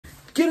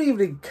Good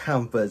evening,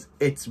 campers.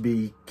 It's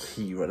me,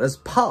 Kieran. As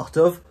part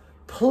of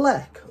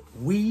Plec,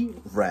 we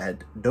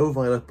read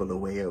NoViolet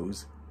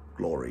Bulawayo's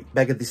Glory.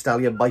 Megan Thee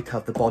Stallion might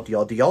have the body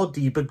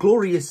oddy, but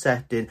Glory is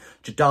set in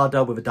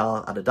Jadada with a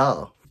da and a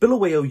da.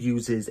 Bulawayo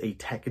uses a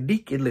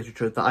technique in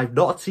literature that I've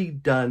not seen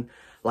done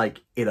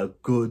like in a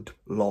good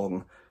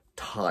long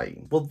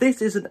time. Well,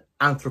 this is an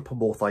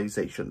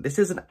anthropomorphization. This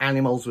isn't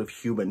animals with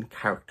human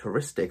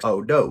characteristics.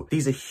 Oh no,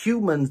 these are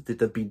humans that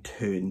have been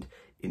turned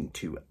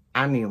into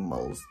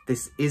animals.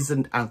 This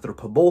isn't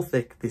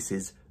anthropomorphic, this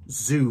is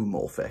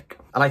zoomorphic.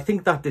 And I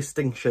think that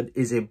distinction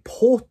is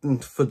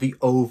important for the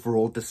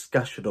overall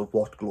discussion of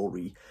what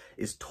Glory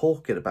is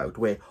talking about,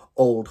 where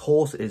Old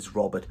Horse is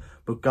Robert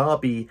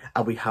Mugabe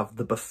and we have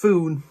the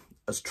buffoon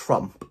as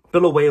Trump.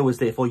 Bulawayo is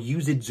therefore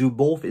using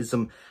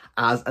zoomorphism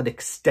as an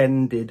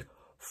extended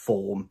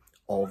form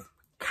of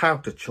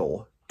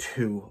caricature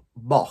to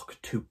mock,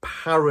 to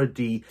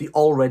parody the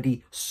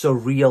already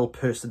surreal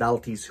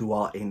personalities who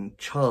are in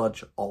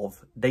charge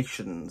of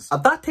nations.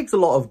 And that takes a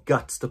lot of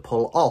guts to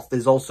pull off.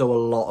 There's also a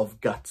lot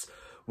of guts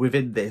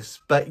within this,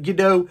 but you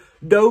know,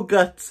 no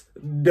guts,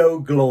 no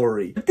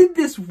glory. Did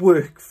this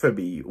work for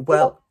me?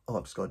 Well, oh,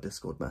 I've just got a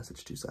Discord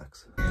message, 2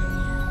 secs.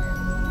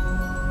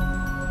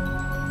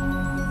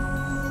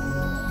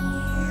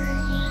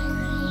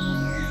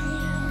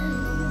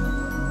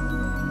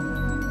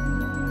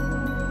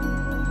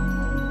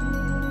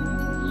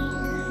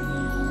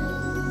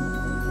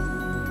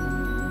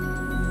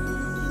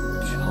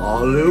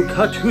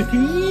 Luka to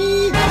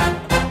thee.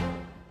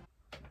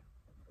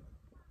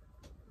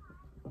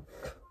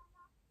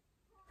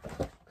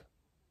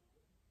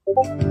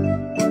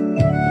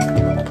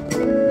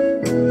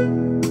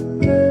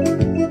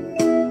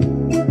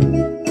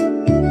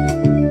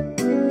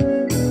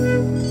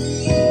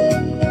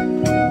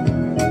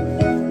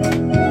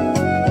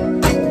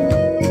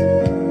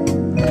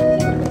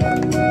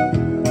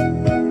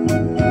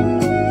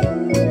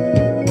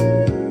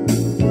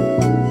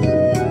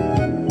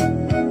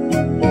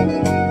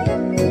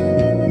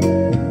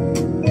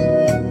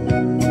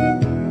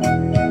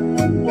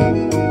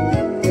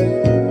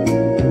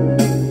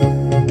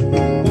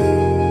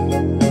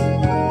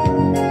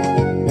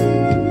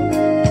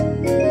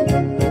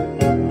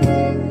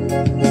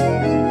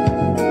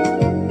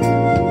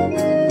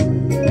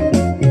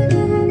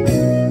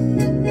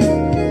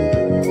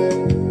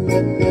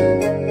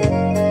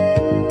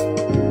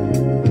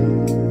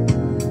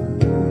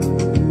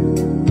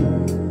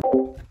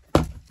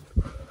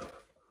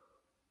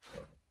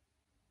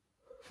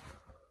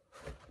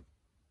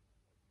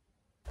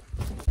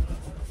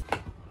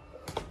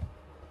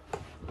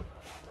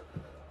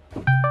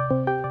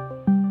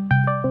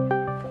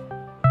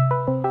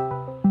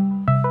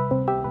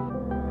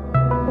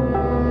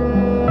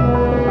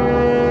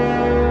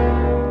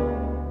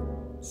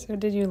 So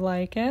did you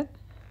like it?